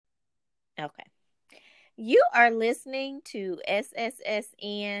Okay. You are listening to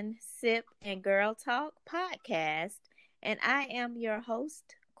SSSN Sip and Girl Talk podcast, and I am your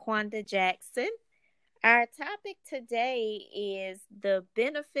host, Quanda Jackson. Our topic today is the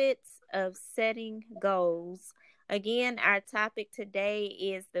benefits of setting goals. Again, our topic today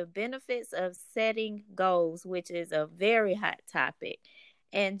is the benefits of setting goals, which is a very hot topic.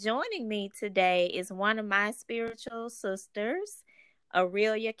 And joining me today is one of my spiritual sisters,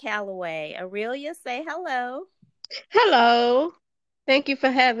 Aurelia Calloway. Aurelia, say hello. Hello. Thank you for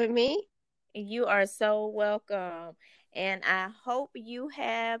having me. You are so welcome. And I hope you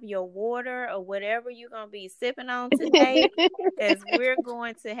have your water or whatever you're going to be sipping on today, because we're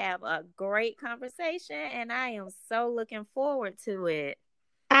going to have a great conversation and I am so looking forward to it.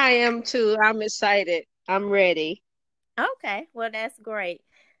 I am too. I'm excited. I'm ready. Okay, well, that's great.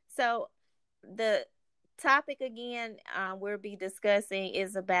 So, the topic again we'll be discussing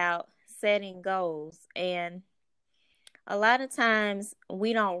is about setting goals. And a lot of times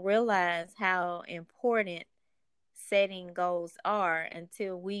we don't realize how important setting goals are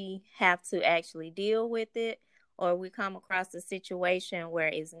until we have to actually deal with it or we come across a situation where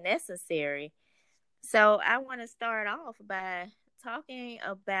it's necessary. So, I want to start off by talking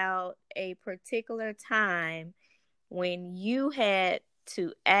about a particular time when you had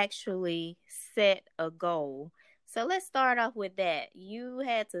to actually set a goal. So, let's start off with that. You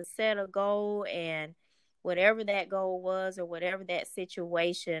had to set a goal, and whatever that goal was or whatever that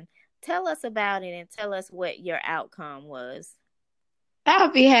situation, tell us about it and tell us what your outcome was.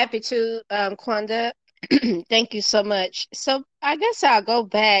 I'll be happy to, Kwanda. Thank you so much. So I guess I'll go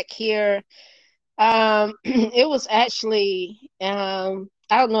back here. It was actually, I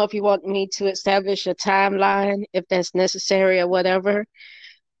don't know if you want me to establish a timeline, if that's necessary or whatever.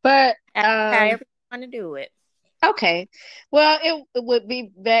 But However you want to do it. okay, well, it would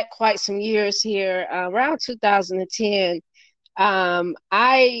be back quite some years here, around 2010.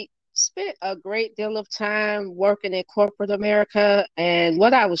 I spent a great deal of time working in corporate America, and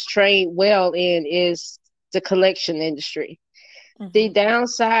what I was trained well in is the collection industry. The Mm-hmm.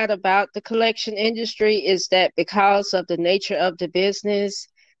 downside about the collection industry is that because of the nature of the business,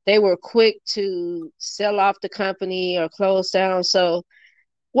 they were quick to sell off the company or close down. So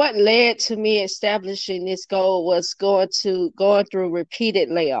what led to me establishing this goal was going through repeated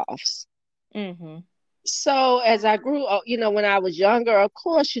layoffs. Mm-hmm. So as I grew up, when I was younger, of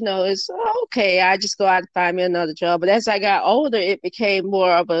course, it's okay. I just go out and find me another job. But as I got older, it became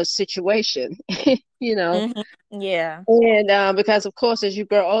more of a situation, you know. Mm-hmm. Yeah. And because, of course, as you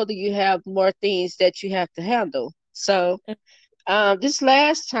grow older, you have more things that you have to handle. So this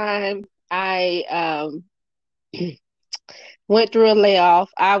last time I went through a layoff,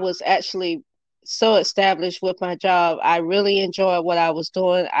 I was actually so established with my job. I really enjoyed what I was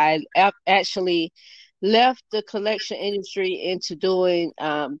doing. Actually left the collection industry into doing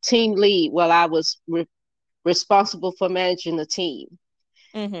team lead while I was responsible for managing the team.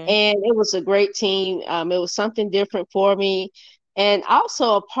 Mm-hmm. And it was a great team. It was something different for me. And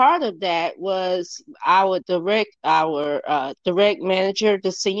also a part of that was our direct manager,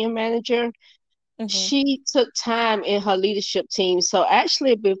 the senior manager. Mm-hmm. She took time in her leadership team. So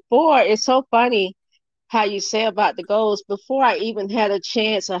actually, before, it's so funny how you say about the goals. Before I even had a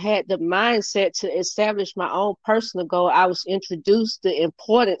chance or had the mindset to establish my own personal goal, I was introduced the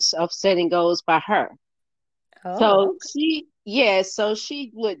importance of setting goals by her. Oh, So okay.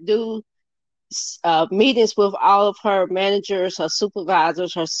 she would do meetings with all of her managers, her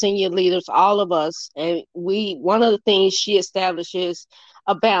supervisors, her senior leaders, all of us. And one of the things she establishes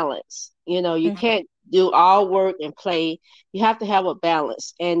a balance. You Mm-hmm. can't do all work and play. You have to have a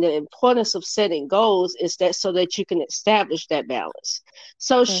balance. And the importance of setting goals is that so that you can establish that balance.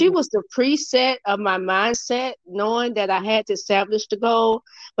 So she Mm-hmm. was the preset of my mindset, knowing that I had to establish the goal,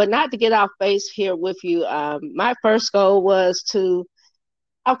 but not to get off base here with you. My first goal was to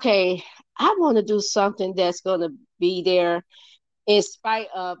okay, I want to do something that's going to be there in spite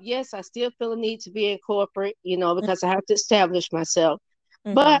of, yes, I still feel a need to be in corporate, because I have to establish myself.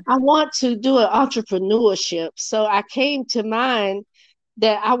 But Mm-hmm. I want to do an entrepreneurship. So I came to mind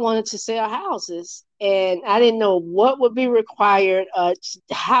that I wanted to sell houses. And I didn't know what would be required,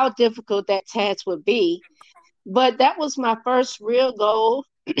 how difficult that task would be. But that was my first real goal.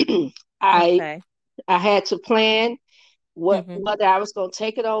 I Okay. I had to plan Mm-hmm. whether I was going to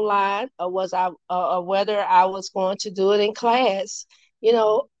take it online or whether I was going to do it in class. You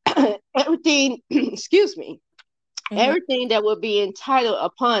know, everything. Excuse me. Mm-hmm. Everything that would be entitled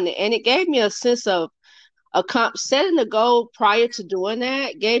upon it, and it gave me a sense of setting a goal prior to doing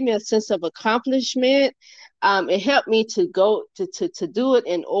that gave me a sense of accomplishment. It helped me to go to do it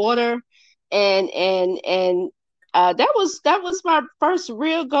in order. and that was my first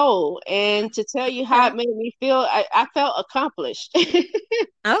real goal. And to tell you how Okay. it made me feel, I felt accomplished.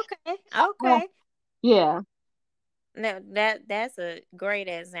 Okay. Oh, Okay. yeah. No, that's a great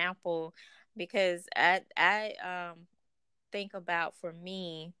example because I think about for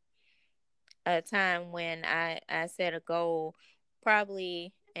me a time when I set a goal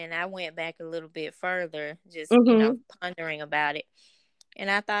probably, and I went back a little bit further just Mhm. pondering about it,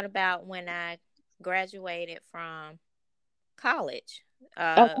 and I thought about when I graduated from college.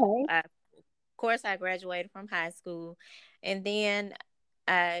 Okay. Of course I graduated from high school, and then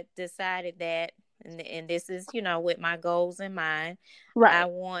I decided that, and this is with my goals in mind, I Right.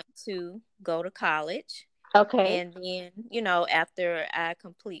 want to go to college. Okay. And then, after I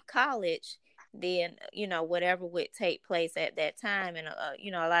complete college, then, whatever would take place at that time. And,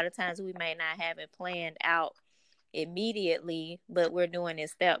 a lot of times we may not have it planned out immediately, but we're doing it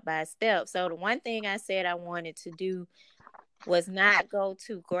step by step. So the one thing I said I wanted to do was not go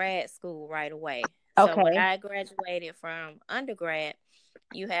to grad school right away. So when Okay. I graduated from undergrad,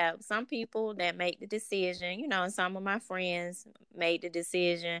 you have some people that make the decision, and some of my friends made the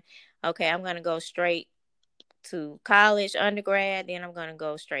decision, okay, I'm going to go straight to college, undergrad, then I'm going to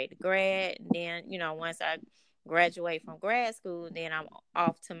go straight to grad. And then, once I graduate from grad school, then I'm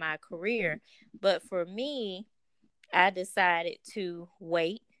off to my career. But for me, I decided to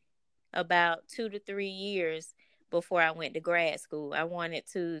wait about 2 to 3 years before I went to grad school. I wanted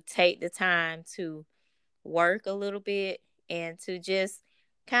to take the time to work a little bit and to just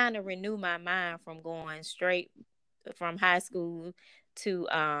kind of renew my mind from going straight from high school to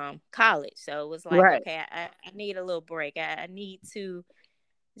college. So it was like, Right. okay, I need a little break. I need to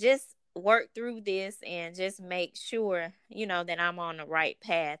just work through this and just make sure, that I'm on the right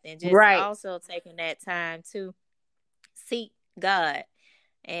path, and just Right. also taking that time to seek God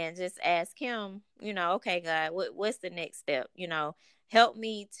and just ask him, okay, God, what's the next step? Help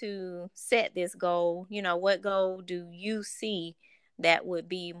me to set this goal. What goal do you see that would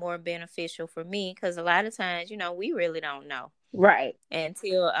be more beneficial for me? Because a lot of times, we really don't know Right.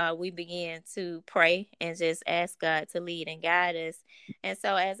 until we begin to pray and just ask God to lead and guide us. And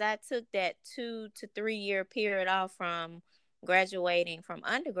so, as I took that 2 to 3 year period off from graduating from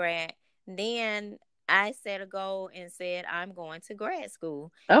undergrad, then I set a goal and said, I'm going to grad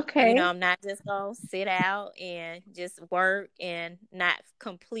school. Okay. I'm not just going to sit out and just work and not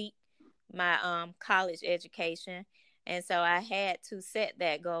complete my college education. And so I had to set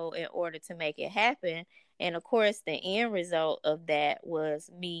that goal in order to make it happen. And of course, the end result of that was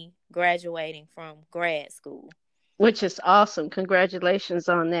me graduating from grad school. Which is awesome. Congratulations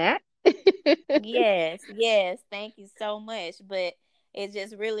on that. Yes, yes, thank you so much. But it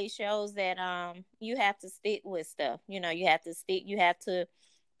just really shows that you have to stick with stuff. You have to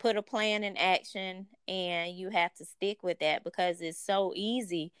put a plan in action, and you have to stick with that because it's so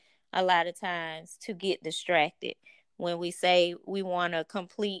easy a lot of times to get distracted when we say we want to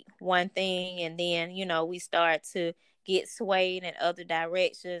complete one thing, and then we start to get swayed in other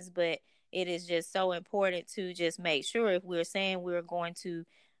directions. But it is just so important to just make sure, if we're saying we're going to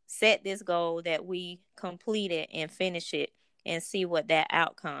set this goal, that we complete it and finish it and see what that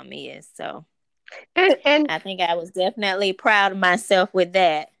outcome is. So And I think I was definitely proud of myself with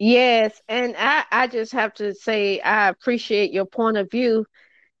that. yes, and I just have to say I appreciate your point of view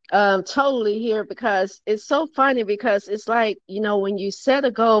totally here, because it's so funny, because it's like, when you set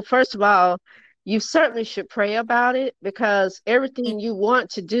a goal, first of all, you certainly should pray about it, because everything you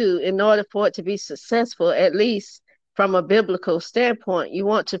want to do in order for it to be successful, at least from a biblical standpoint, you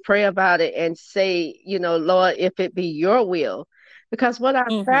want to pray about it and say, Lord, if it be your will. Because what I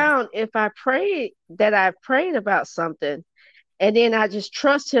Mm-hmm. found, if I prayed that I prayed about something, and then I just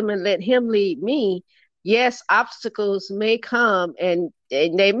trust him and let him lead me. Yes, obstacles may come, and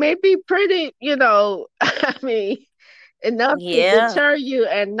they may be pretty, I mean, enough to Yeah. deter you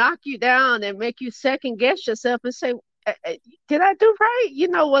and knock you down and make you second guess yourself and say, did I do right?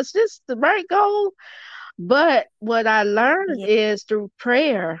 Was this the right goal? But what I learned Yeah. is through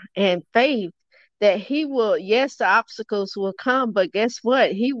prayer and faith that he will, yes, the obstacles will come, but guess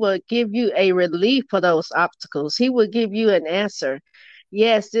what? He will give you a relief for those obstacles. He will give you an answer.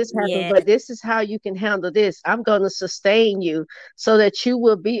 Yes, this happened, Yeah. but this is how you can handle this. I'm going to sustain you so that you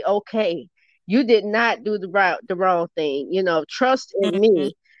will be okay. You did not do the wrong thing. Trust in Mm-hmm.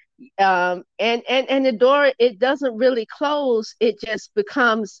 me. And the door, it doesn't really close, it just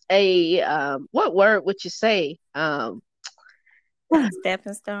becomes a what word would you say,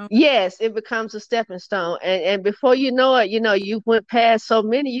 Stepping stone. yes, it becomes a stepping stone, and before you know it, you went past so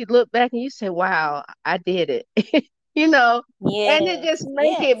many, you look back and you say, wow, I did it. you know, and it Yes, just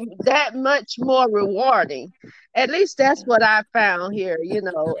make yes, it that much more rewarding. At least that's what I found here, and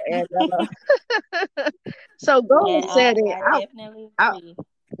so goal and setting. I definitely I agree.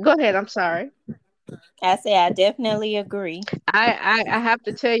 go ahead. I'm sorry. I say I definitely agree. I have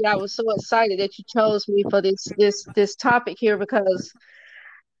to tell you, I was so excited that you chose me for this topic here because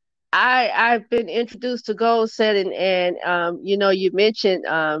I've been introduced to goal setting, and you mentioned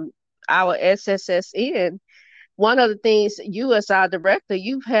our SSSN. One of the things you, as our director,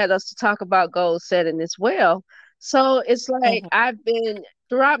 you've had us to talk about goal setting as well. So it's like Hmm. I've been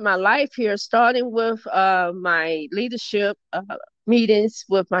throughout my life here, starting with my leadership meetings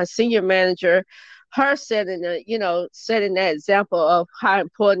with my senior manager, her setting that example of how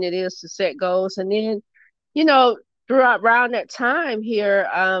important it is to set goals, and then you know, throughout around that time here,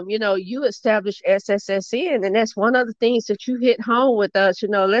 you established SSSN, and that's one of the things that you hit home with us.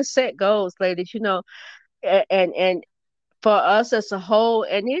 Let's set goals, ladies. And for us as a whole,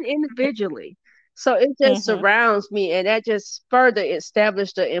 and then individually. So it just Hmm. surrounds me, and that just further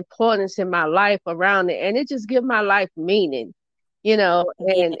established the importance in my life around it, and it just give my life meaning. Yeah.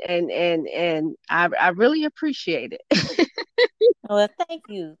 And I really appreciate it. Well,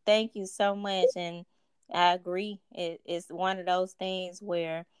 thank you so much, and I agree. It's one of those things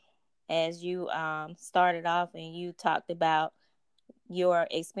where, as you started off and you talked about your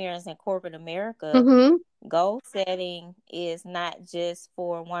experience in corporate America, Hmm. goal setting is not just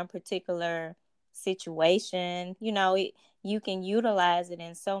for one particular situation. You can utilize it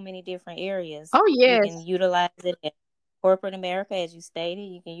in so many different areas. Oh You can yes. utilize it in corporate America, as you stated.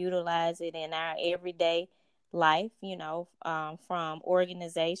 You can utilize it in our everyday life, from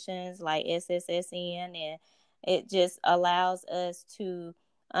organizations like SSSN, and it just allows us to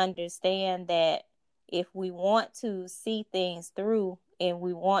understand that if we want to see things through and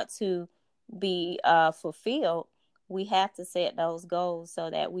we want to be fulfilled, we have to set those goals so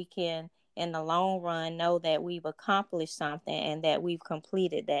that we can, in the long run, know that we've accomplished something and that we've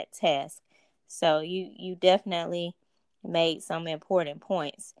completed that task. So you definitely made some important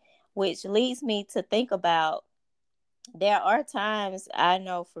points, which leads me to think about, there are times, I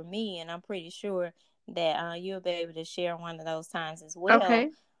know for me, and I'm pretty sure that you'll be able to share one of those times as well, Okay.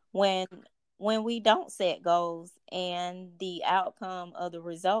 when we don't set goals and the outcome of the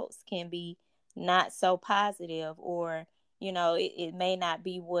results can be not so positive, or it may not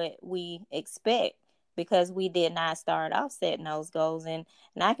be what we expect because we did not start off setting those goals. And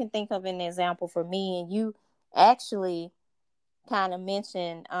I can think of an example for me, and you actually kind of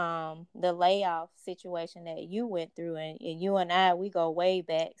mentioned the layoff situation that you went through, and you and I, we go way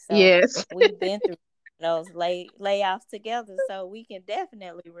back, so Yes. we've been through those layoffs together, so we can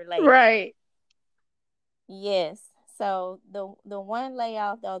definitely relate. Right. Yes. So the one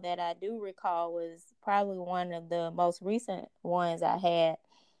layoff though that I do recall was probably one of the most recent ones I had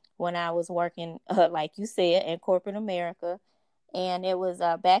when I was working, like you said, in corporate America, and it was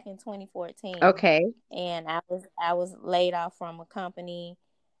back in 2014, Okay. and I was laid off from a company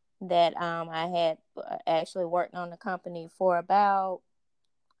that I had actually worked on the company for about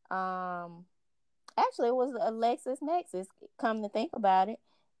um actually it was a LexisNexis. Come to think about it,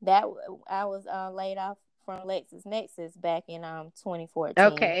 that I was laid off from LexisNexis back in 2014,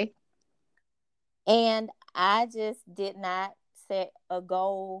 Okay. and I just did not set a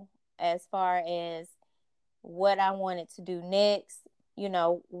goal as far as what I wanted to do next,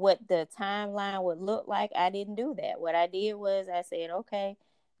 what the timeline would look like. I didn't do that. What I did was I said, okay,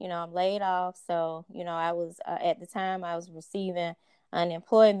 I'm laid off. So, I was, at the time, I was receiving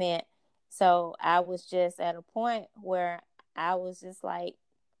unemployment. So I was just at a point where I was just like,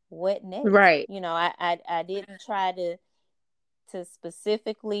 what next? Right. I didn't try to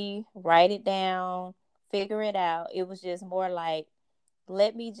specifically write it down, figure it out. It was just more like,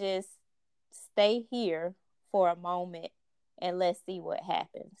 let me just stay here for a moment and let's see what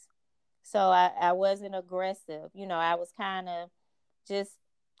happens. So I wasn't aggressive. I was kind of just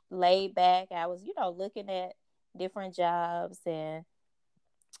laid back. I was, looking at different jobs and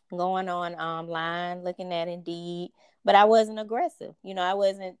going on online, looking at Indeed, but I wasn't aggressive.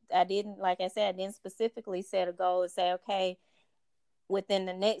 I didn't, like I said, I didn't specifically set a goal and say, okay, within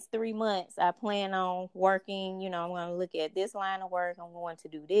the next 3 months, I plan on working. I'm going to look at this line of work. I'm going to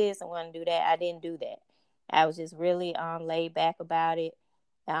do this. I'm going to do that. I didn't do that. I was just really laid back about it.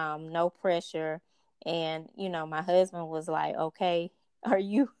 No pressure. And, my husband was like, okay, are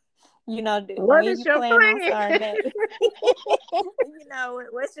you, What when is you your plan on plan? starting back?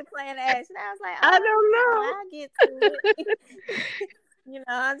 What's your plan of action? I was like, I oh, don't know. I'll get to it.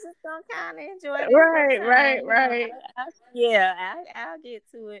 I'm just gonna kind of enjoy this little Right, right, time. right. Yeah, I'll get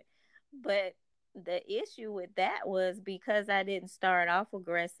to it. But the issue with that was because I didn't start off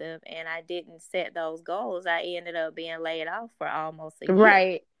aggressive and I didn't set those goals, I ended up being laid off for almost a year.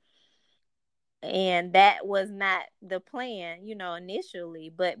 Right. And that was not the plan,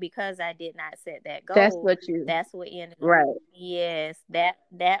 initially, but because I did not set that That's goal, what you, that's what ended up. right. Yes, that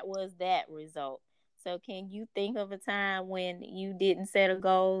was that result. So can you think of a time when you didn't set a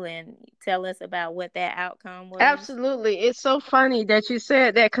goal and tell us about what that outcome was? Absolutely. It's so funny that you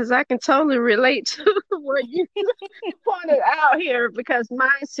said that because I can totally relate to what you pointed out here because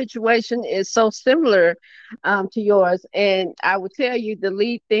my situation is so similar to yours. And I would tell you the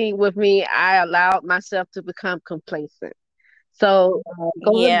lead thing with me, I allowed myself to become complacent. So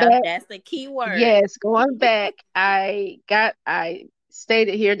going Yeah, back, that's the key word. yes, going back, I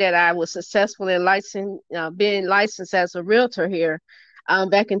stated here that I was successful in being licensed as a realtor here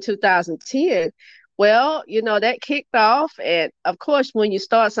back in 2010. Well, that kicked off. And of course, when you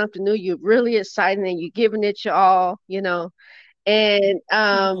start something new, you're really excited and you're giving it your all. And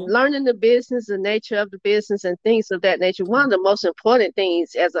Mhm. learning the business, the nature of the business, and things of that nature. One of the most important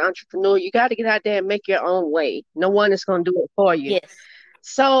things as an entrepreneur, you got to get out there and make your own way. No one is going to do it for you. Yes.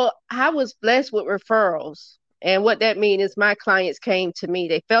 So I was blessed with referrals. And what that means is my clients came to me,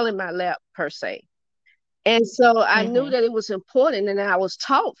 they fell in my lap per se. And so I knew Mhm. that it was important. And I was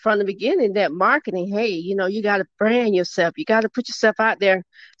taught from the beginning that marketing, hey, you got to brand yourself. You got to put yourself out there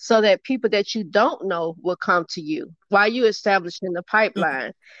so that people that you don't know will come to you while you establishing the Mhm.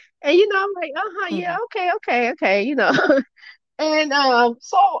 pipeline. And, I'm like, uh-huh, yeah, Mhm. okay, okay, okay. And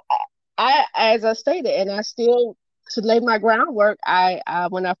so as I stated, and I still to lay my groundwork.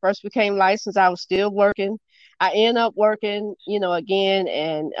 When I first became licensed, I was still working. I ended up working, again,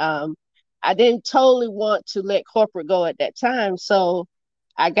 and I didn't totally want to let corporate go at that time, so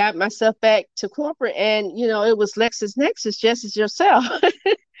I got myself back to corporate, and it was LexisNexis, just as yourself,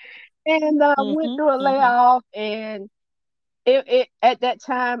 and went Mhm. through a Mhm. layoff, and it at that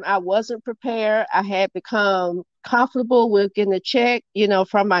time I wasn't prepared. I had become comfortable with getting a check,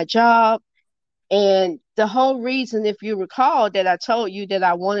 from my job. And the whole reason, if you recall, that I told you that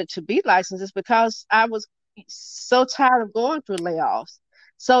I wanted to be licensed is because I was so tired of going through layoffs.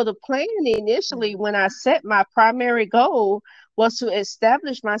 So the plan initially, Mhm. when I set my primary goal, was to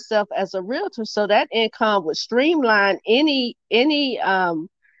establish myself as a realtor, so that income would streamline any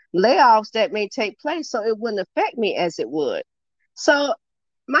layoffs that may take place, so it wouldn't affect me as it would. So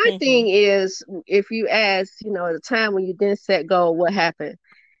my thing Mhm. is, if you ask, at the time when you didn't set goal, what happened?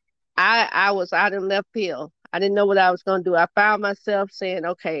 I was out in left field. I didn't know what I was going to do. I found myself saying,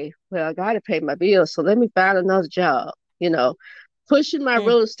 okay, well, I got to pay my bills, so let me find another job, pushing my Mhm.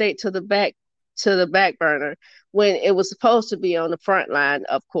 real estate to the back burner when it was supposed to be on the front line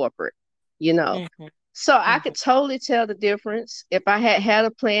of corporate. Mhm. So I could Mhm. totally tell the difference if I had had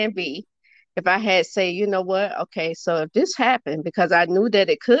a plan B, if I had say, you know what, okay, so if this happened, because I knew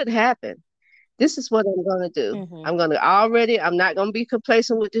that it could happen, this is what I'm going to do. Mhm. I'm not going to be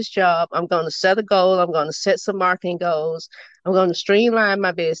complacent with this job. I'm going to set a goal. I'm going to set some marketing goals. I'm going to streamline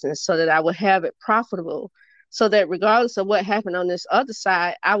my business so that I will have it profitable, so that regardless of what happened on this other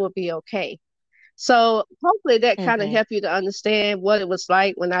side, I will be okay. So hopefully that kind of Mhm. helped you to understand what it was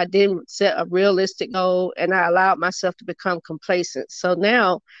like when I didn't set a realistic goal and I allowed myself to become complacent. So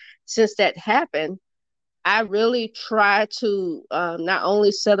now, since that happened, I really try to not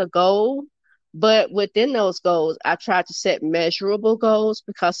only set a goal, but within those goals, I try to set measurable goals,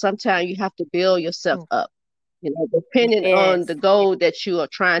 because sometimes you have to build yourself Mhm. up, depending on the Yes. goal that you are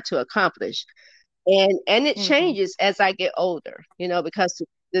trying to accomplish. And it Mhm. changes as I get older, because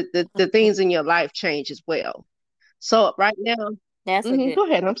the Mhm. things in your life change as well. So right now, That's a good. go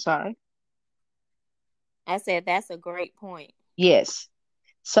ahead. I'm sorry. I said that's a great point. Yes.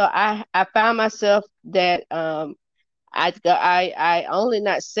 So I found myself that I only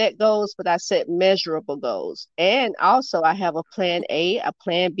not set goals, but I set measurable goals. And also I have a plan A, a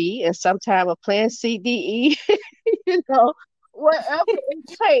plan B, and sometimes a plan C, D, E, you know, whatever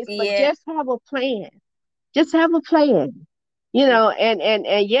it takes, but Yeah. just have a plan. Just have a plan.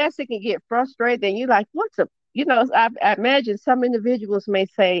 And yes, it can get frustrating. You like, I imagine some individuals may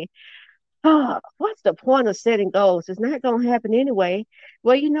say, oh, what's the point of setting goals? It's not going to happen anyway.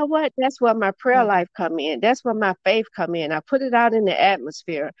 Well, you know what? That's where my prayer Mhm. life come in. That's where my faith come in. I put it out in the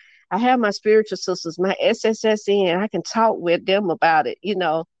atmosphere. I have my spiritual sisters, my SSSN, and I can talk with them about it.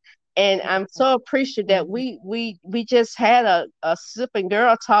 And I'm so appreciative that Mhm. we just had a sip and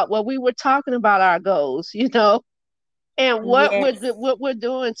girl talk where we were talking about our goals, and what we're Yes. do- what we're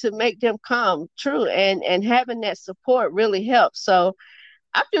doing to make them come true, and having that support really helps. So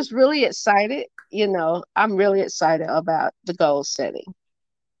I'm just really excited. I'm really excited about the goal setting.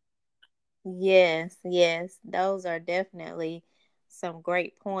 Yes, yes. Those are definitely some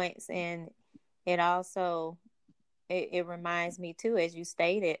great points. And it also it reminds me too, as you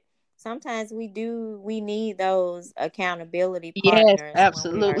stated, sometimes we need those accountability Yes, partners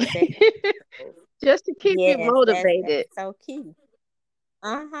when we are absolutely. setting goals. Just to keep you Yes, that's motivated. so key.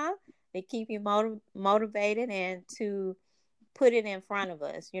 Uh-huh. To keep you motivated and to put it in front of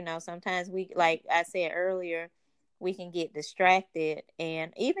us. Sometimes we, like I said earlier, we can get distracted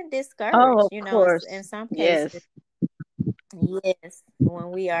and even Oh, discouraged, of in course. some cases. Yes. Yes,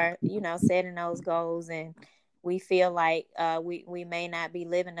 when we are, setting those goals and we feel like we may not be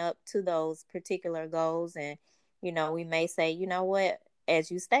living up to those particular goals, and we may say, you know what,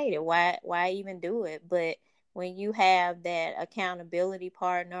 as you stated, why even do it? But when you have that accountability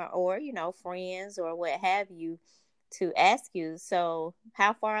partner, or friends or what have you, to ask you, so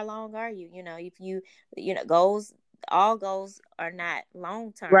how far along are you? If goals, all goals are not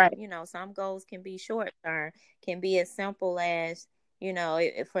long term. Right. Some goals can be short term, can be as simple as,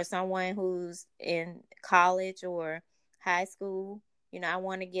 for someone who's in college or high school, I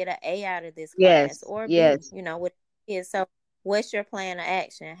want to get an A out of this class, Yes. or B, Yes. what it is. So what's your plan of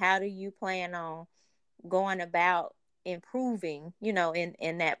action? How do you plan on going about improving,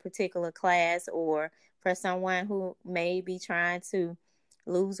 in that particular class? Or for someone who may be trying to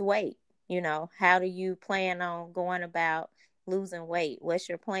lose weight, how do you plan on going about losing weight? What's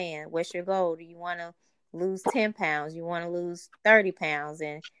your plan? What's your goal? Do you want to lose 10 pounds? You want to lose 30 pounds?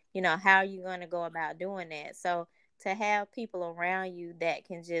 And, how are you going to go about doing that? So to have people around you that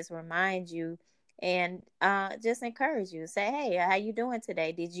can just remind you and just encourage you, say, hey, how you doing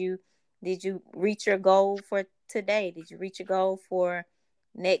today? Did you reach your goal for today? Did you reach your goal for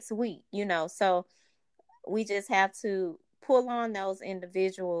next week? So we just have to pull on those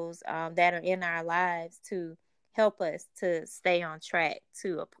individuals that are in our lives to help us to stay on track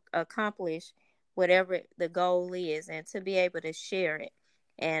to accomplish whatever the goal is, and to be able to share it,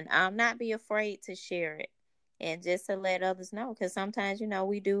 and not be afraid to share it, and just to let others know, because sometimes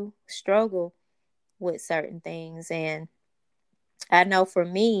we do struggle with certain things. And I know for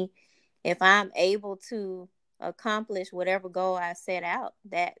me, if I'm able to accomplish whatever goal I set out,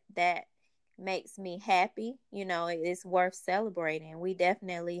 that makes me happy. It's worth celebrating. We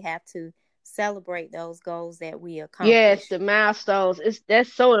definitely have to celebrate those goals that we Yes, accomplish. the milestones.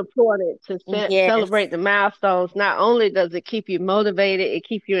 That's so important to Yes. celebrate the milestones. Not only does it keep you motivated, it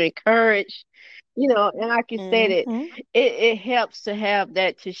keep you encouraged. And like you said, Mm-hmm. it helps to have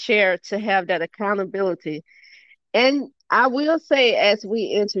that to share, to have that accountability. And I will say, as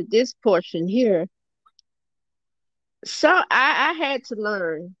we enter this portion here, so I had to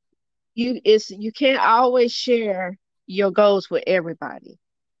learn you can't always share your goals with everybody,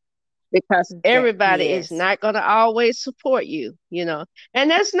 because everybody is Yes. not going to always support you. And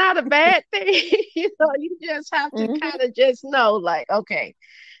that's not a bad thing. You just have to Mm-hmm. kind of just know, like, okay,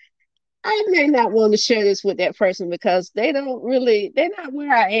 I may not want to share this with that person because they're not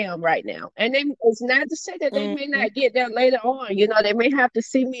where I am right now. And it's not to say that they may Mm-hmm. not get there later on. They may have to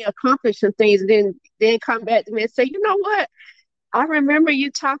see me accomplish some things, and then come back to me and say, you know what? I remember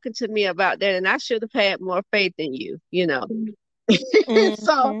you talking to me about that, and I should have had more faith in you.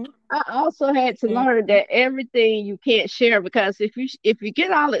 So Mm-hmm. I also had to learn Mm-hmm. that everything you can't share, because if you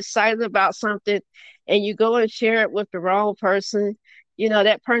get all excited about something and you go and share it with the wrong person,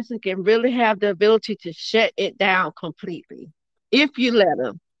 that person can really have the ability to shut it down completely if you let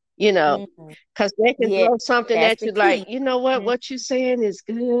them, you know, Mm-hmm. because they can Yeah, throw something that's at the you like, key. you know what you're saying is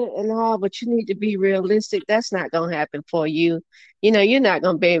good and all, but you need to be realistic. That's not going to happen for you. You're not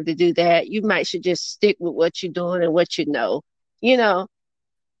going to be able to do that. You might should just stick with what you're doing and what you know you know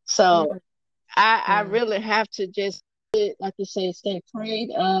so I Mm-hmm. really have to just, like you say, stay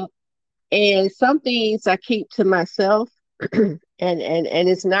prayed up. And some things I keep to myself, and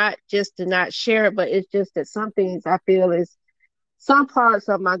it's not just to not share it, but it's just that some things I feel is some parts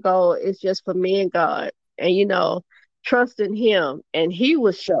of my goal is just for me and God, and trusting Him, and He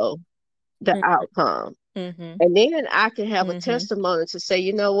will show the outcome. Mm-hmm. And then I can have a Mm-hmm. testimony to say,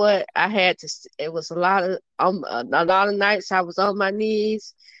 you know what, it was a lot of nights I was on my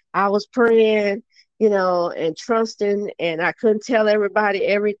knees, I was praying, and trusting, and I couldn't tell everybody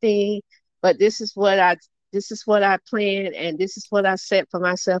everything, but this is what I planned, and this is what I set for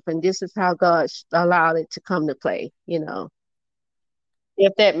myself, and this is how God allowed it to come to play,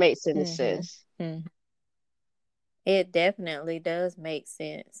 if that makes any sense. Mm-hmm. It definitely does make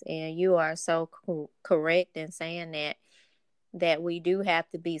sense, and you are so correct in saying that we do have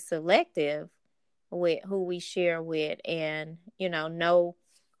to be selective with who we share with, and know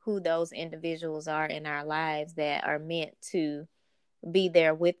who those individuals are in our lives that are meant to be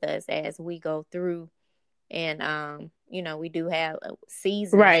there with us as we go through. And we do have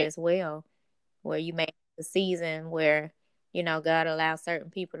seasons Right. as well, where you make a season where God allows certain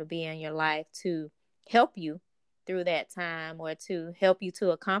people to be in your life to help you through that time, or to help you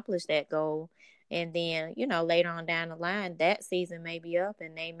to accomplish that goal. And then later on down the line, that season may be up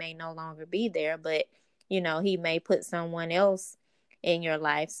and they may no longer be there, but he may put someone else in your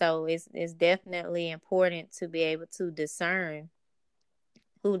life. So it's definitely important to be able to discern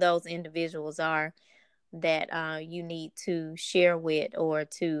who those individuals are that you need to share with, or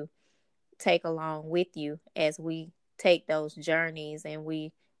to take along with you as we take those journeys and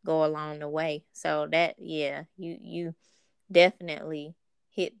we go along the way. So that, yeah, you definitely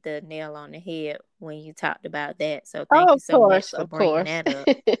hit the nail on the head when you talked about that. So thank Oh, you of so much course, for of bringing course. that up.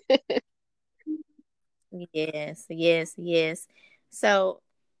 Yes, yes, yes. So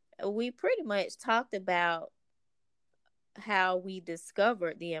we pretty much talked about how we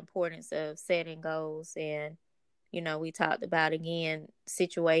discovered the importance of setting goals. And we talked about, again,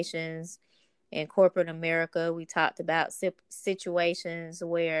 situations in corporate America. We talked about situations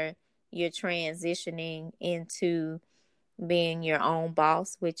where you're transitioning into being your own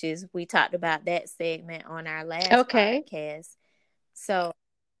boss, which is, we talked about that segment on our last Okay. podcast. So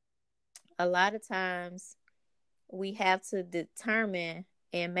a lot of times we have to determine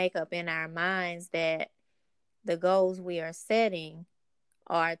and make up in our minds that the goals we are setting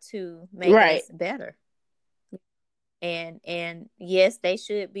are to make Right. us better. And yes, they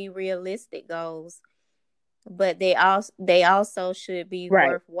should be realistic goals, but they also should be Right.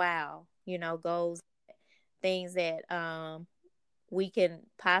 worthwhile, goals, things that we can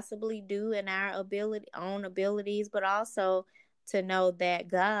possibly do in our own abilities, but also to know that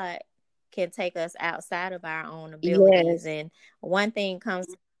God can take us outside of our own abilities. Yes. And one thing comes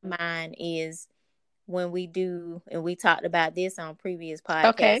to mind is when we do, and we talked about this on previous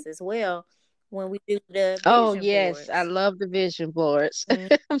Okay. podcasts as well, when we do the Oh, vision yes. I boards. love the vision boards. Mhm.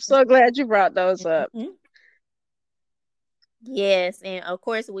 I'm so glad you brought those up. Mhm. Yes, and of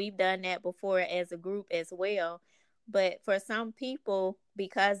course we've done that before as a group as well. But for some people,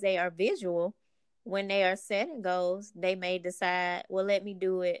 because they are visual, when they are setting goals, they may decide, well, let me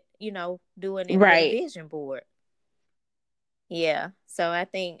do it, doing it with a Right. vision board. Yeah. So I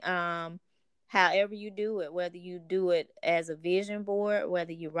think however you do it, whether you do it as a vision board,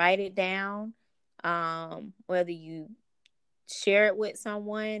 whether you write it down, whether you share it with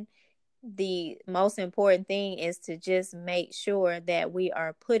someone, the most important thing is to just make sure that we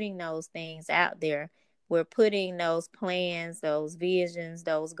are putting those things out there. We're putting those plans, those visions,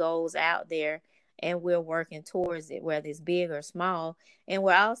 those goals out there, and we're working towards it, whether it's big or small. And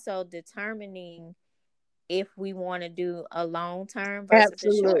we're also determining if we want to do a long term versus a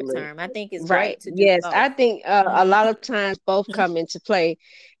short Absolutely. term. I think it's Right. great to do Yes. both. I think a Mm-hmm. lot of times both come into play.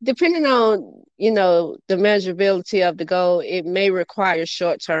 Depending on, the measurability of the goal, it may require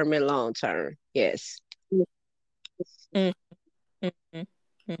short term and long term. Yes. Mm-hmm.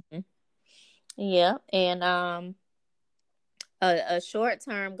 Mm-hmm. Yeah. And a short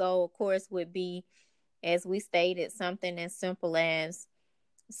term goal, of course, would be, as we stated, something as simple as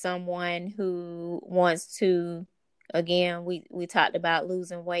someone who wants to, again, we talked about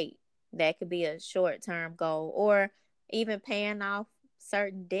losing weight. That could be a short term goal, or even paying off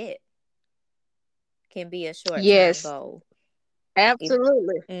certain debt can be a short term Yes. goal. If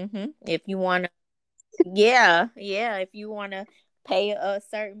Absolutely. if you want to, yeah, yeah, if you want to pay a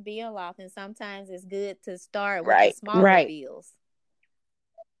certain bill off, and sometimes it's good to start with the Right. smaller Right. bills.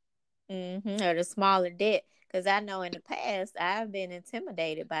 Or the smaller debt. Because I know in the past I've been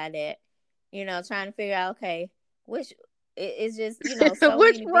intimidated by that. Trying to figure out, okay, which it's just so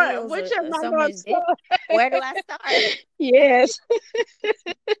Which many one? bills, Which or, am or I so going much to debt. start? Where do I start? Yes.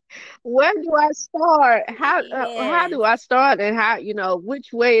 Where do I start? How Yes. do I start, and how,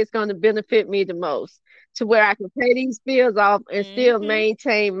 which way is going to benefit me the most, to where I can pay these bills off and still Mm-hmm.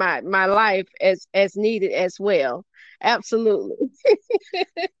 maintain my life as needed as well. Absolutely.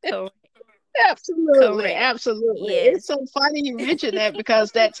 Correct. Absolutely, Correct. absolutely. It's Yes. so funny you mentioned that,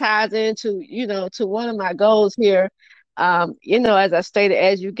 because that ties into, to one of my goals here. As I stated,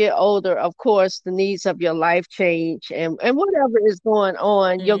 as you get older, of course, the needs of your life change, and whatever is going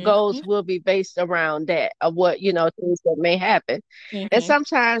on, your Mm-hmm. goals will be based around that, of what, things that may happen. And Mm-hmm.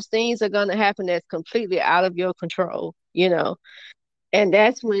 sometimes things are going to happen that's completely out of your control. And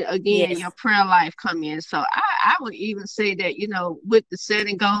that's when, again, your Yes. prayer life come in. So I would even say that, with the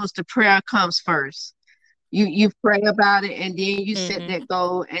setting goals, the prayer comes first. You pray about it, and then you set Mhm. that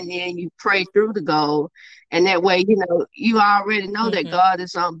goal, and then you pray through the goal, and that way, you already know that Mhm. God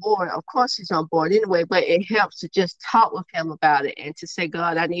is on board. Of course He's on board anyway, but it helps to just talk with Him about it and to say,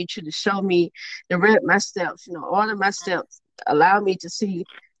 God, I need you to show me, direct my steps, order my steps, allow me to see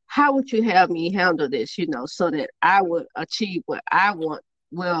how would you have me handle this, so that I would achieve what I want,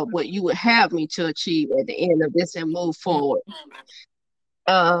 well, what you would have me to achieve at the end of this, and move forward.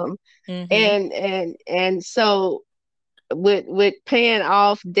 um Mhm. and so with paying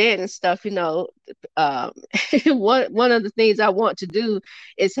off debt and stuff, um one of the things I want to do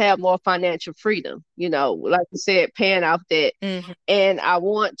is have more financial freedom, like you said, paying off debt. Mhm. And I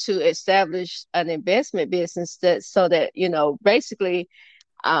want to establish an investment business that, so that, basically,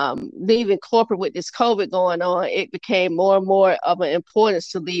 leaving corporate with this COVID going on, it became more and more of an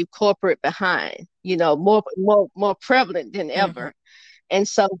importance to leave corporate behind, more prevalent than Mhm. ever. And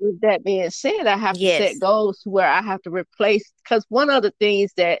so, with that being said, I have to set Yes. goals to where I have to replace, because one of the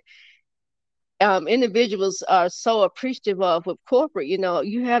things that individuals are so appreciative of with corporate,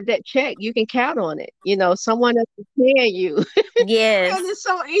 you have that check, you can count on it. Someone else is paying you. And Yes. it's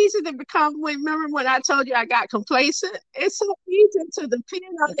so easy to become, remember when I told you I got complacent? It's so easy to depend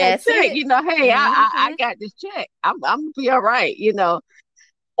on that That's check. it. Hey, I Mhm. got this check. I'm gonna be all right.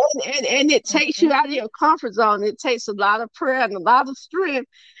 And it takes you out of Mhm. your comfort zone. It takes a lot of prayer and a lot of strength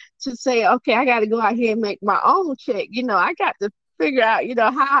to say, okay, I got to go out here and make my own check. I got to figure out,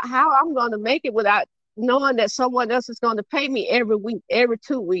 how I'm going to make it without knowing that someone else is going to pay me every week, every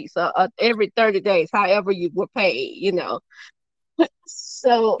 2 weeks, or every 30 days, however you were paid.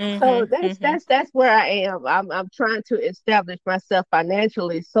 So Mhm. that's Mhm. where I am. I'm trying to establish myself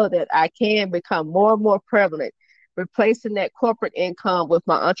financially so that I can become more and more prevalent, replacing that corporate income with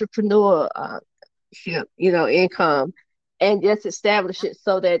my entrepreneur income, and just establish it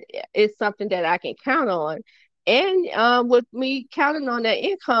so that it's something that I can count on. And with me counting on that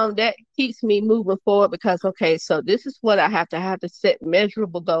income, that keeps me moving forward, because okay, so this is what I have to set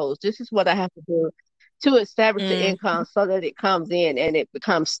measurable goals. This is what I have to do to establish the Mhm. income so that it comes in and it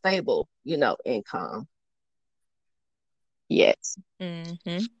becomes stable, income. Yes.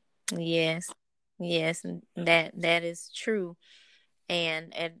 Mhm. Yes. Yes, that is true.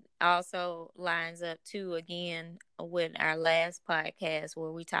 And it also lines up too again with our last podcast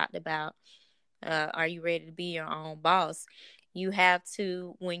where we talked about are you ready to be your own boss? You have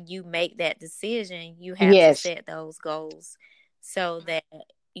to, when you make that decision, you have to Yes. set those goals so that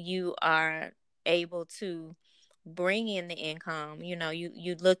you are able to bring in the income.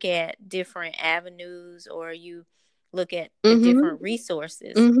 You look at different avenues, or you look at the Mm-hmm. different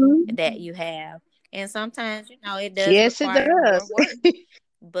resources Mm-hmm. that you have. And sometimes, it does Yes, it require more does. work.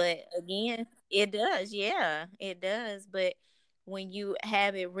 But again, it does. Yeah, it does. But when you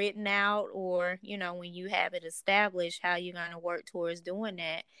have it written out, or, when you have it established how you're going to work towards doing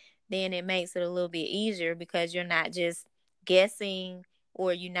that, then it makes it a little bit easier because you're not just guessing,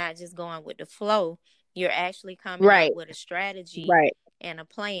 or you're not just going with the flow. You're actually coming up Right. with a strategy Right. and a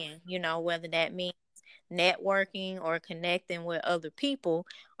plan, whether that means networking or connecting with other people,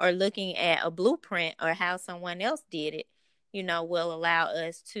 or looking at a blueprint or how someone else did it, will allow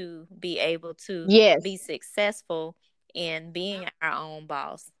us to be able to be Yes. successful in being our own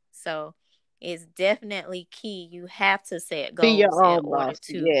boss. So it's definitely key. You have to set Be your goals in own order boss.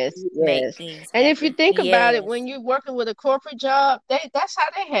 to Yes, make yes. things And if you happen. think about it, Yes. when you're working with a corporate job, that's how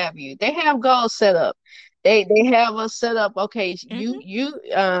they have you. They have goals set up. They have us set up. Okay, Mhm. you're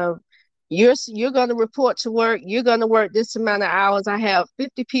going to report to work. You're going to work this amount of hours. I have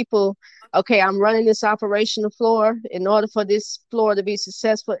 50 people. Okay, I'm running this operational floor. In order for this floor to be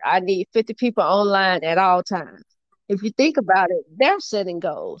successful, I need 50 people online at all times. If you think about it, they're setting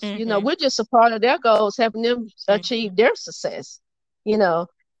goals. Mhm. We're just a part of their goals, helping them achieve Mhm. their success. You know,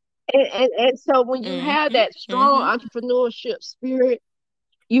 and so when you have Mhm. that strong Mhm. entrepreneurship spirit,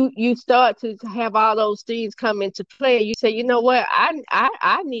 you start to have all those things come into play. You say, you know what,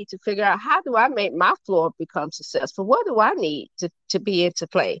 I need to figure out, how do I make my floor become successful? What do I need to be into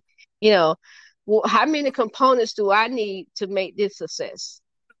play? You know, how many components do I need to make this success?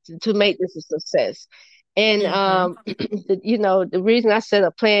 To make this a success. And Mhm. the reason I set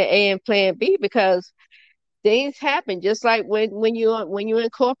up plan A and plan B, because things happen, just like when you're in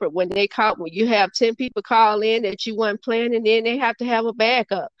corporate, when you have 10 people call in that you weren't planning, then they have to have a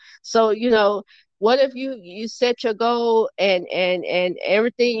backup. So what if you set your goal, and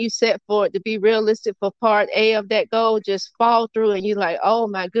everything you set for it to be realistic for part A of that goal just fall through, and you're like, oh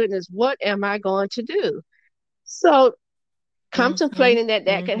my goodness, what am I going to do? So Mm-hmm. contemplating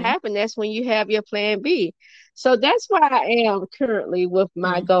that could Mm-hmm. happen, that's when you have your plan B. So that's where I am currently with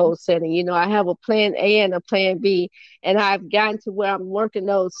my Mm-hmm. goal setting. I have a plan A and a plan B, and I've gotten to where I'm working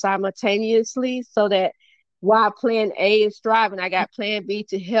those simultaneously so that while plan A is driving, I got plan B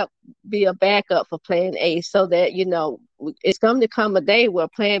to help be a backup for plan A so that, it's going to come a day where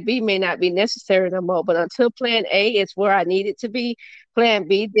plan B may not be necessary no more. But until plan A is where I need it to be, plan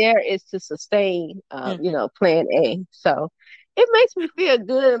B there is to sustain, Mm-hmm. plan A. So it makes me feel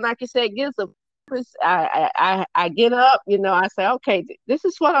good. And like you said, it gives a purpose. I get up, I say, okay, this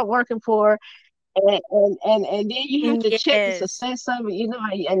is what I'm working for. And then you have to check the Yes. success of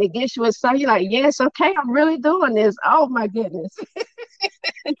it, and it gets you excited. You're like, yes, okay, I'm really doing this. Oh my goodness.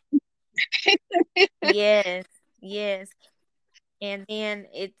 Yes. Yes. And then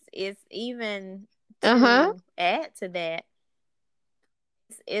it's even Uh-huh. to add to that,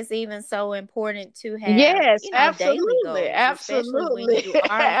 it's even so important to have, Yes, daily absolutely. goals, especially when Absolutely. you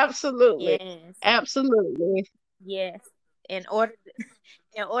are, Absolutely. yes, Absolutely. yes, in order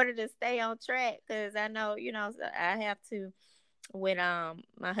in order to stay on track. Because I know, so I have to, with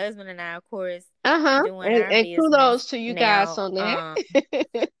my husband and I, of course, Uh-huh. doing And our and business kudos to you guys now. on that.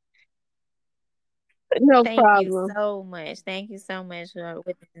 No Thank you problem. so much. Thank you so much,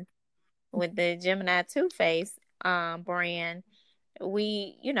 with the Gemini Two Face brand.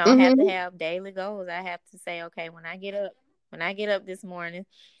 We, have to Mm-hmm. have daily goals. I have to say, okay, when I get up this morning,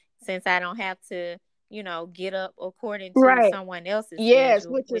 since I don't have to, get up according to Right. someone else's Yes,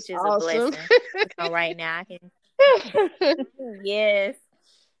 schedule, which is which is a awesome. blessing. Right now I can, yes,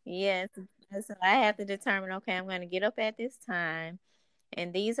 yes. So I have to determine, okay, I'm going to get up at this time,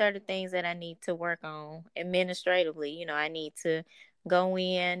 and these are the things that I need to work on administratively. I need to go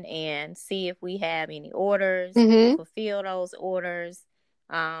in and see if we have any orders, Mm-hmm. fulfill those orders,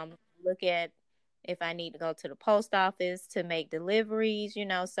 look at if I need to go to the post office to make deliveries,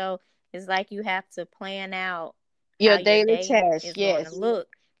 So it's like you have to plan out Your how your daily day task, is going to yes. look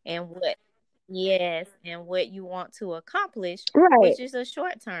and yes, and what you want to accomplish, Right. which is a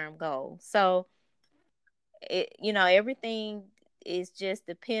short term goal. So everything is just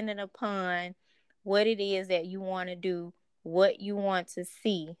dependent upon what it is that you want to do, what you want to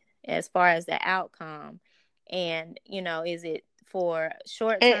see as far as the outcome. And, is it for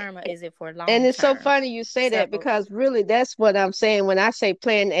short And term or is it for and long it's so term? funny you say So, that because really that's what I'm saying when I say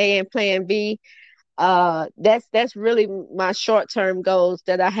plan A and plan B. That's really my short-term goals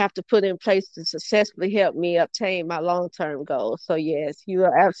that I have to put in place to successfully help me obtain my long-term goals. So yes, you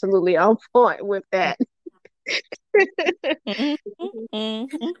are absolutely on point with that. mhm,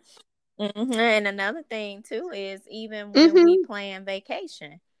 mhm, and another thing too is even when we Mm-hmm. plan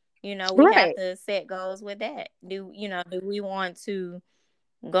vacation, we have Right. to set goals with that. Do we want to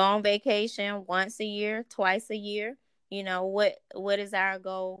go on vacation once a year, twice a year? What is our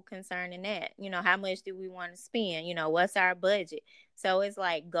goal concerning that? How much do we want to spend? What's our budget? So it's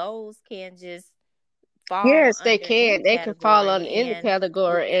like goals can just fall Yes, they under can. any They can fall category, on any and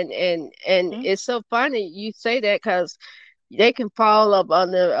category, with and it's so funny you say that because they can fall up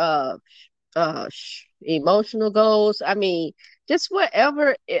under emotional goals. I mean, just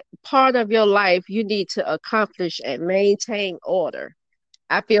whatever part of your life you need to accomplish and maintain order.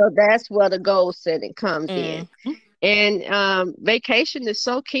 I feel that's where the goal setting comes in. mm, And vacation is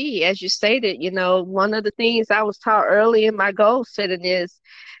so key, as you stated. One of the things I was taught early in my goal setting is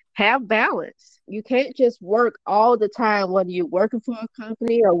have balance. You can't just work all the time, whether you're working for a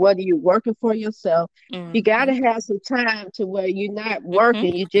company or whether you're working for yourself. You got mm, to have some time to where you're not mm,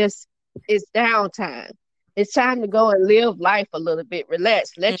 working. It's downtime. It's time to go and live life a little bit,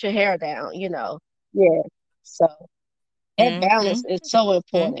 relax, mm, let your hair down. Yeah. So that mm, balance mm, is so mm,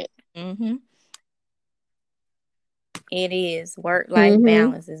 important. mm. It is. Work life Mm-hmm.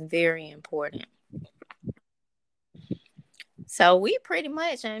 balance is very important. So we pretty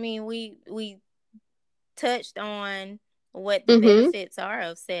much, I mean, we touched on what the Mm-hmm. benefits are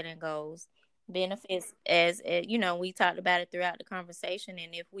of setting goals. Benefits, as we talked about it throughout the conversation,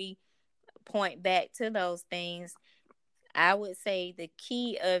 and if we point back to those things, I would say the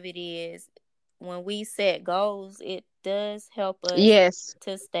key of it is when we set goals, it does help us Yes.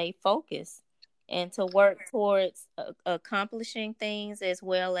 to stay focused and to work towards accomplishing things as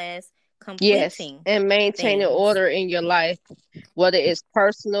well as Yes. completing And maintaining things. order in your life, whether it's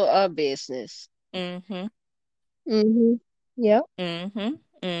personal or business. Mhm. Mm-hmm. Yep. Mhm.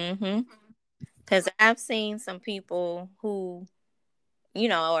 Mhm. Cuz I've seen some people who,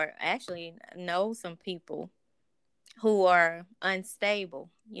 or actually know some people who are unstable.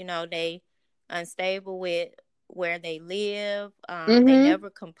 They unstable with where they live. They Mm-hmm. never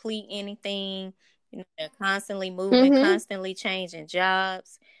complete anything. You know, they're constantly moving, Mhm. constantly changing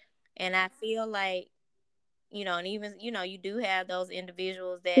jobs. And I feel like, and even, you do have those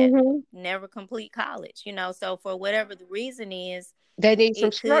individuals that Mhm. never complete college, so for whatever the reason is, They need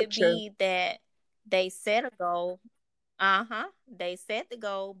some it could structure. be that they set a goal. Uh-huh. They set the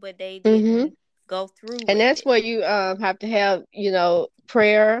goal, but they Mhm. didn't go through And with that's it. where you have to have,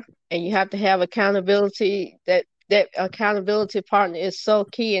 prayer, and you have to have accountability. That accountability partner is so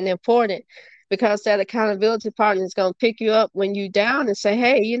key and important, because that accountability partner is going to pick you up when you down and say,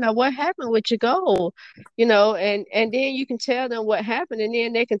 hey, what happened with your goal, and then you can tell them what happened, and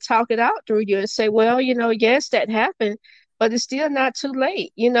then they can talk it out through you and say, well, yes, that happened, but it's still not too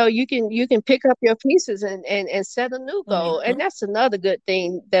late. You can pick up your pieces and set a new goal. Mm-hmm. And that's another good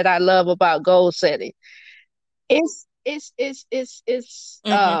thing that I love about goal setting. It's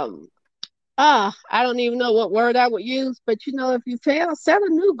I don't even know what word I would use, but if you fail, set a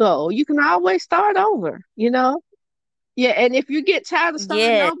new goal. You can always start over. Yeah, and if you get tired of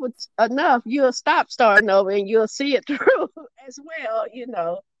starting Yeah. over enough, you'll stop starting over and you'll see it through as well.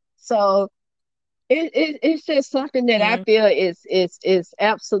 So it's just something that I Mm-hmm. feel is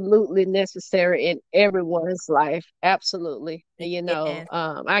absolutely necessary in everyone's life. Absolutely. Yes.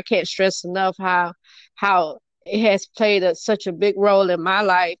 I can't stress enough how it has played such a big role in my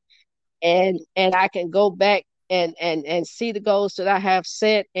life, and I can go back and see the goals that I have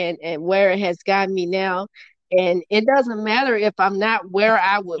set, and where it has gotten me now. And it doesn't matter if I'm not where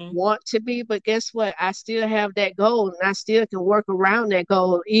I would Mm-hmm. want to be, but guess what? I still have that goal, and I still can work around that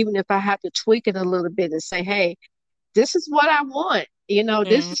goal, even if I have to tweak it a little bit and say, hey, this is what I want. This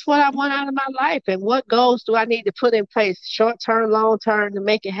Mm-hmm. is what I want out of my life. And what goals do I need to put in place, short term, long term, to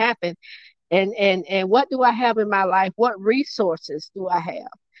make it happen? And what do I have in my life? What resources do I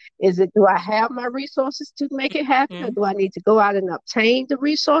have? Do I have my resources to make it happen, or Mm-hmm. do I need to go out and obtain the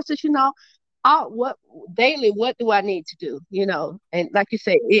resources? What daily, what do I need to do? And like you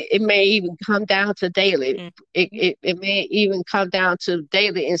say, it may even come down to daily. It may even come down to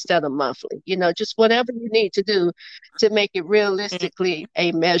daily instead of monthly. Just whatever you need to do to make it Mm-hmm. realistically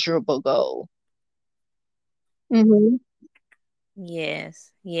a measurable goal. Mm-hmm.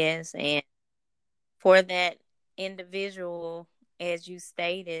 Yes. Yes. And for that individual, as you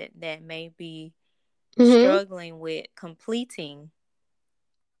stated, that may be Mm-hmm. struggling with completing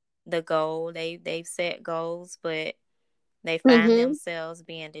the goal. They've set goals, but they find Mm-hmm. themselves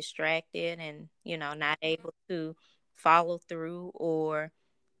being distracted and, not able to follow through or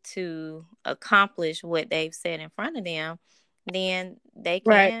to accomplish what they've set in front of them, then they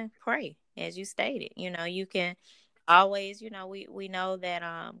Right. can pray, as you stated. You can always, we know that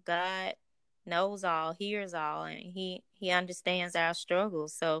God knows all, hears all, and he understands our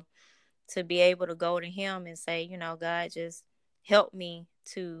struggles. So to be able to go to him and say, God, just help me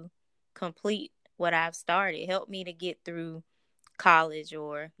to complete what I've started. Help me to get through college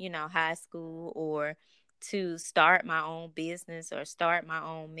or, high school, or to start my own business or start my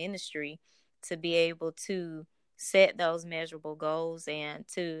own ministry, to be able to set those measurable goals and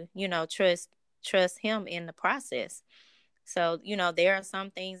to, trust him in the process. So, there are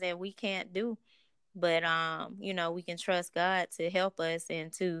some things that we can't do, but we can trust God to help us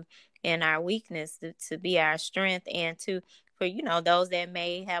and to in our weakness to be our strength, and to for those that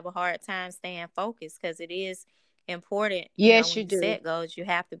may have a hard time staying focused, because it is important, Yes, when you you do. set goals, you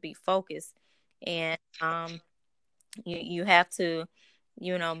have to be focused, and you have to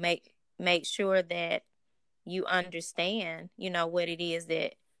make sure that you understand, what it is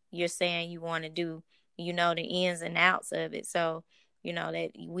that you're saying you want to do, the ins and outs of it. So,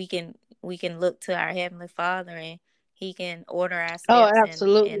 that we can look to our Heavenly Father, and He can order our Oh, steps and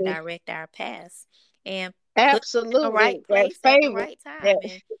absolutely. direct our paths, and put us in the Absolutely. right That place at the favor. right That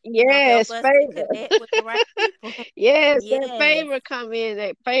time, and help yes, us to favor. connect with the right people. Yes, that Yes. favor come in.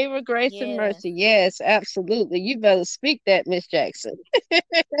 That favor, grace, and Yes. mercy. Yes, absolutely. You better speak that, Miss Jackson.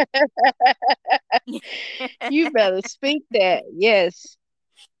 You better speak that. Yes,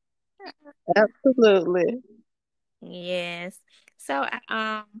 absolutely. Yes. So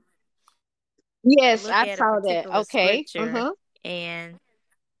Yes, look I at a saw that. particular Okay. scripture, Uh-huh.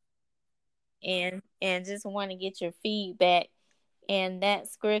 and just want to get your feedback. And that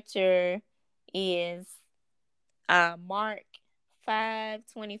scripture is Mark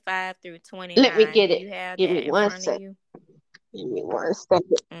 5:25 through Let me 29. get Do it. you have Give me that in one front of sec. you? Give me one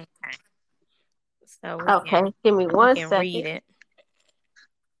second. Okay. So we Okay. can Give me we one can second. read it.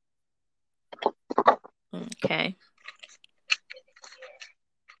 Okay.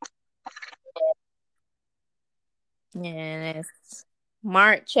 And it's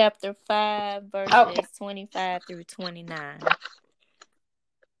Mark chapter 5 Okay. verses 25 through 29.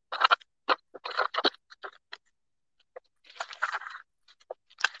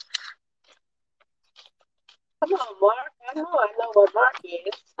 know what Mark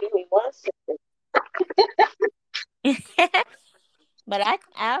is. Give me 1 second. But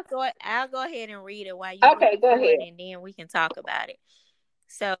I'll go ahead and read it while you Okay, looking go for it, ahead. and then we can talk about it.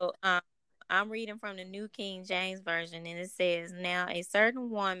 So I'm reading from the New King James Version, and it says, "Now a certain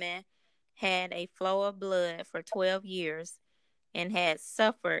woman had a flow of blood for 12 years, and had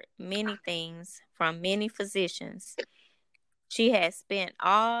suffered many things from many physicians. She had spent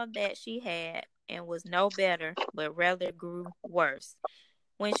all that she had, and was no better, but rather grew worse.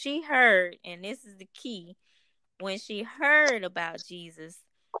 When she heard," and this is the key, "when she heard about Jesus,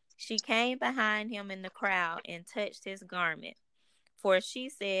 she came behind him in the crowd and touched his garment. For she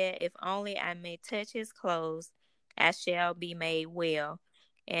said, if only I may touch his clothes, I shall be made well.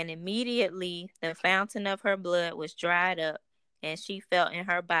 And immediately the fountain of her blood was dried up, and she felt in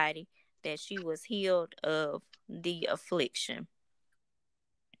her body that she was healed of the affliction."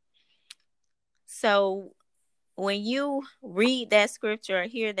 So when you read that scripture or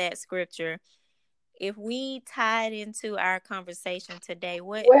hear that scripture, if we tie it into our conversation today,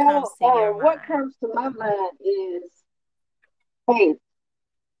 what comes Well, to your what mind? comes to my mind is faith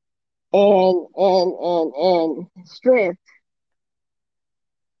and strength,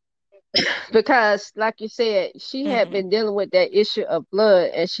 because like you said, she had Mm-hmm. been dealing with that issue of blood,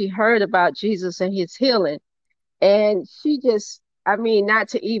 and she heard about Jesus and his healing, and she just, I mean, not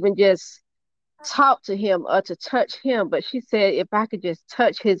to even just talk to him or to touch him, but she said, if I could just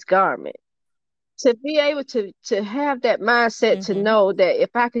touch his garment, to be able to have that mindset, to Mm-hmm. know that if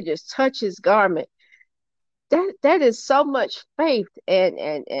I could just touch his garment, that is so much faith, and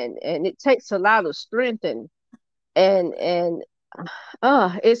it takes a lot of strength, and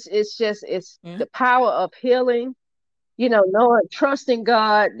it's just, it's the power of healing, knowing, trusting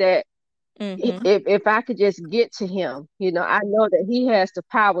God that Mm-hmm. if I could just get to him, I know that he has the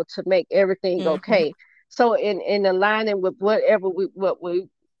power to make everything Mm-hmm. okay. So in aligning with whatever what we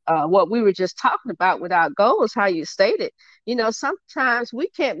were just talking about with our goals, how you stated, sometimes we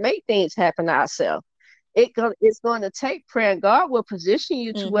can't make things happen ourselves. It's going to take prayer, and God will position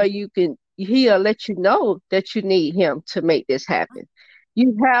you to where Mm-hmm. He'll let you know that you need him to make this happen.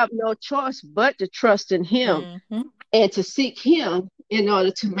 You have no choice but to trust in him Mm-hmm. and to seek him in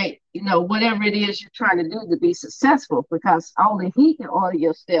order to make, whatever it is you're trying to do to be successful, because only he can order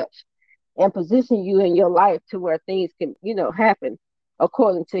your steps and position you in your life to where things can, happen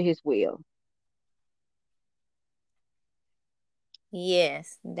according to his will.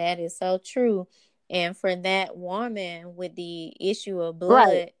 Yes, that is so true. And for that woman with the issue of Right.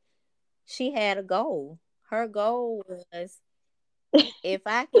 blood, she had a goal. Her goal was, if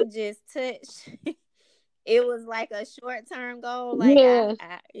I can just touch, it was like a short term goal. Like Yes.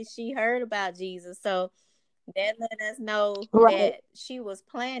 she heard about Jesus. So that let us know Right. that she was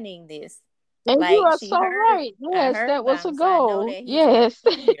planning this. And you Like are so right. I Yes, heard that was about a him, so I know goal. that he's a Yes.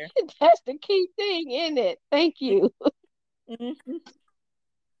 healer. That's the key thing in it. Thank you. Mhm.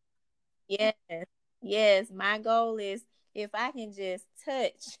 Yes, yes. My goal is, if I can just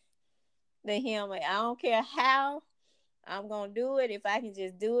touch the hem, I don't care how I'm gonna do it. If I can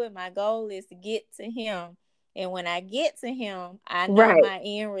just do it, my goal is to get to him. And when I get to him, I know Right. my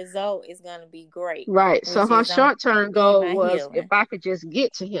end result is gonna be great, Right. So which her is I'm short term see goal my was, if healing. I could just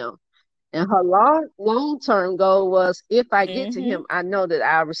get to him. And her long term goal was, if I get to Mm-hmm. him, I know that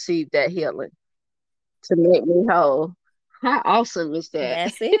I'll receive that healing to make me whole. How awesome is that?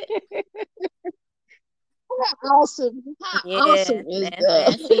 That's it. How awesome! How awesome Yes, is that's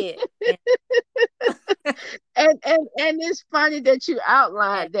that? it. And And it's funny that you that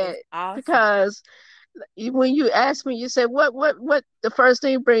outlined is that, awesome. because when you ask me, you said, what the first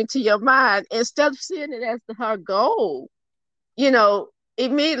thing you bring to your mind, instead of seeing it as her goal, you know,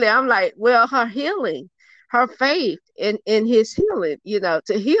 immediately I'm like, well, her healing, her faith in his healing,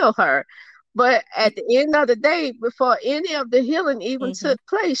 to heal her. But at the end of the day, before any of the healing even Mm-hmm. took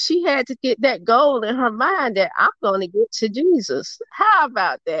place, she had to get that goal in her mind that I'm going to get to Jesus. How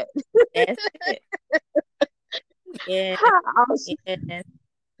about that? That's it. Yes, How awesome. yes,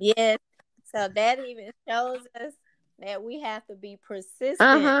 yes. So that even shows us that we have to be persistent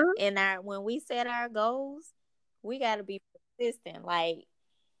Uh-huh. in our, when we set our goals, we got to be persistent. Like,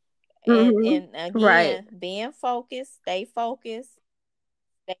 Mm-hmm. and Right. again, being focused, stay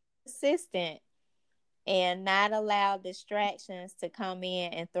persistent, and not allow distractions to come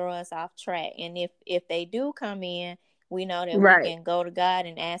in and throw us off track. And if they do come in, we know that we Right. can go to God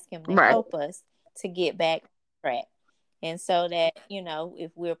and ask him to Right. help us to get back on track. And so that,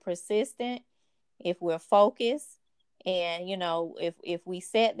 if we're persistent, if we're focused, and if we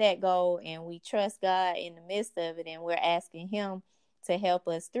set that goal and we trust God in the midst of it, and we're asking him to help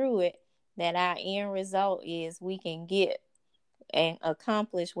us through it, that our end result is we can get and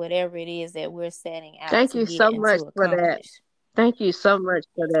accomplish whatever it is that we're setting out Thank to you get so and much to for that. accomplish. Thank you so much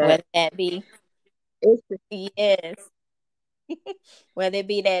for that. Whether that be, It's, yes, whether it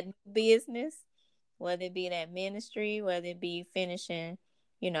be that business, whether it be that ministry, whether it be finishing,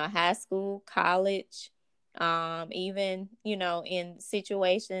 high school, college, even, in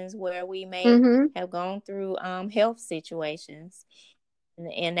situations where we may mm-hmm. have gone through health situations.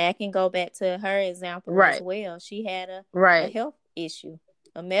 And that can go back to her example as Right. well. She had a Right. health issue,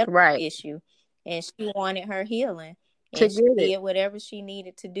 a medical Right. issue, and she wanted her healing. To And she get it. did whatever she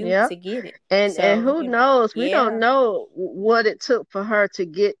needed to do Yeah. to get it. And So, who knows? We don't yeah. know what it took for her to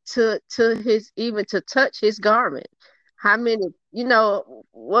get to his, even to touch his garment. How many,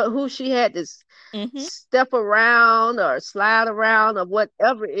 who she had to Mm-hmm. step around or slide around or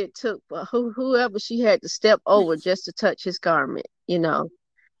whatever it took for whoever she had to step over just to touch his garment.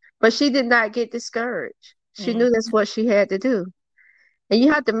 But she did not get discouraged. She knew Mm-hmm. that's what she had to do. And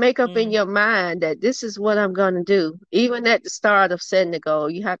you have to make up in Mm-hmm. your mind that this is what I'm going to do. Even at the start of setting the goal,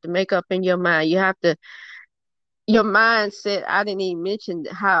 you have to make up in your mind. You have to, your mindset. I didn't even mention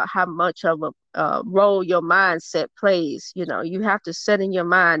how much of a role your mindset plays. You have to set in your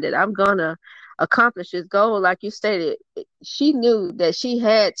mind that I'm going to accomplish this goal. Like you stated, she knew that she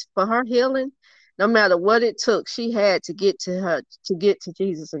had, for her healing, no matter what it took, she had to get to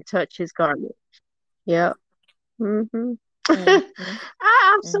Jesus and touch his garment. Yeah. Mm-hmm. Mm-hmm.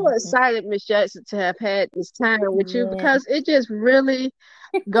 I'm so Mm-hmm. excited, Miss Jackson, to have had this time with you Yeah. because it just really,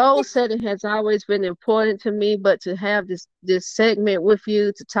 goal setting has always been important to me, but to have this segment with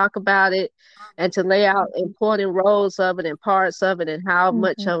you to talk about it and to lay out important roles of it and parts of it and how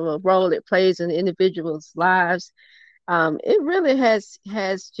much Mm-hmm. of a role it plays in individuals' lives, it really has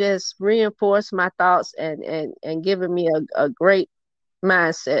just reinforced my thoughts and given me a great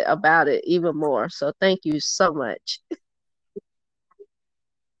mindset about it even more. So thank you so much.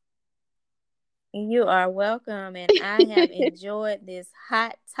 You are welcome, and I have enjoyed this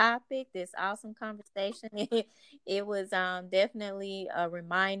hot topic, this awesome conversation. It was definitely a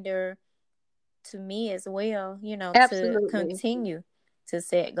reminder to me as well, to Absolutely. continue to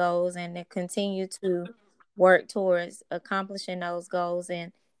set goals and to continue to work towards accomplishing those goals,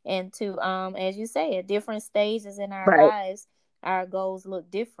 and to as you say, at different stages in our Right. lives, our goals look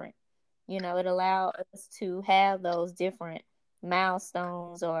different. It allows us to have those different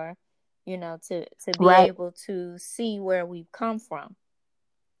milestones, or to be Right. able to see where we've come from.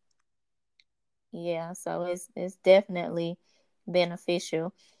 Yeah, so it's definitely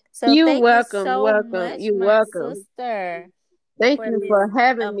beneficial. So You're thank you welcome. so Welcome. much, You're my welcome. sister, Thank for you this for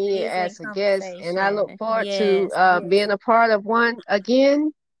having me amazing as a guest, and I look conversation. forward to Yes, yes. being a part of one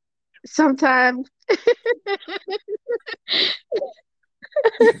again sometime.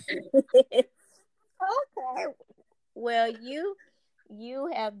 Okay. Well, you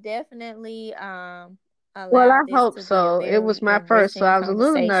have definitely Well, I allowed this hope to be a so. It was very my first, so enriching I was a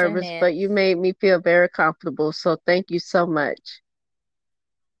little conversation, nervous, and but you made me feel very comfortable. So thank you so much.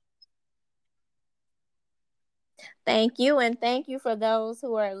 thank you, and thank you for those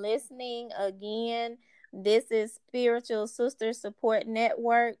who are listening. Again, this is Spiritual Sister Support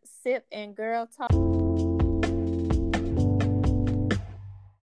Network, Sip and Girl Talk.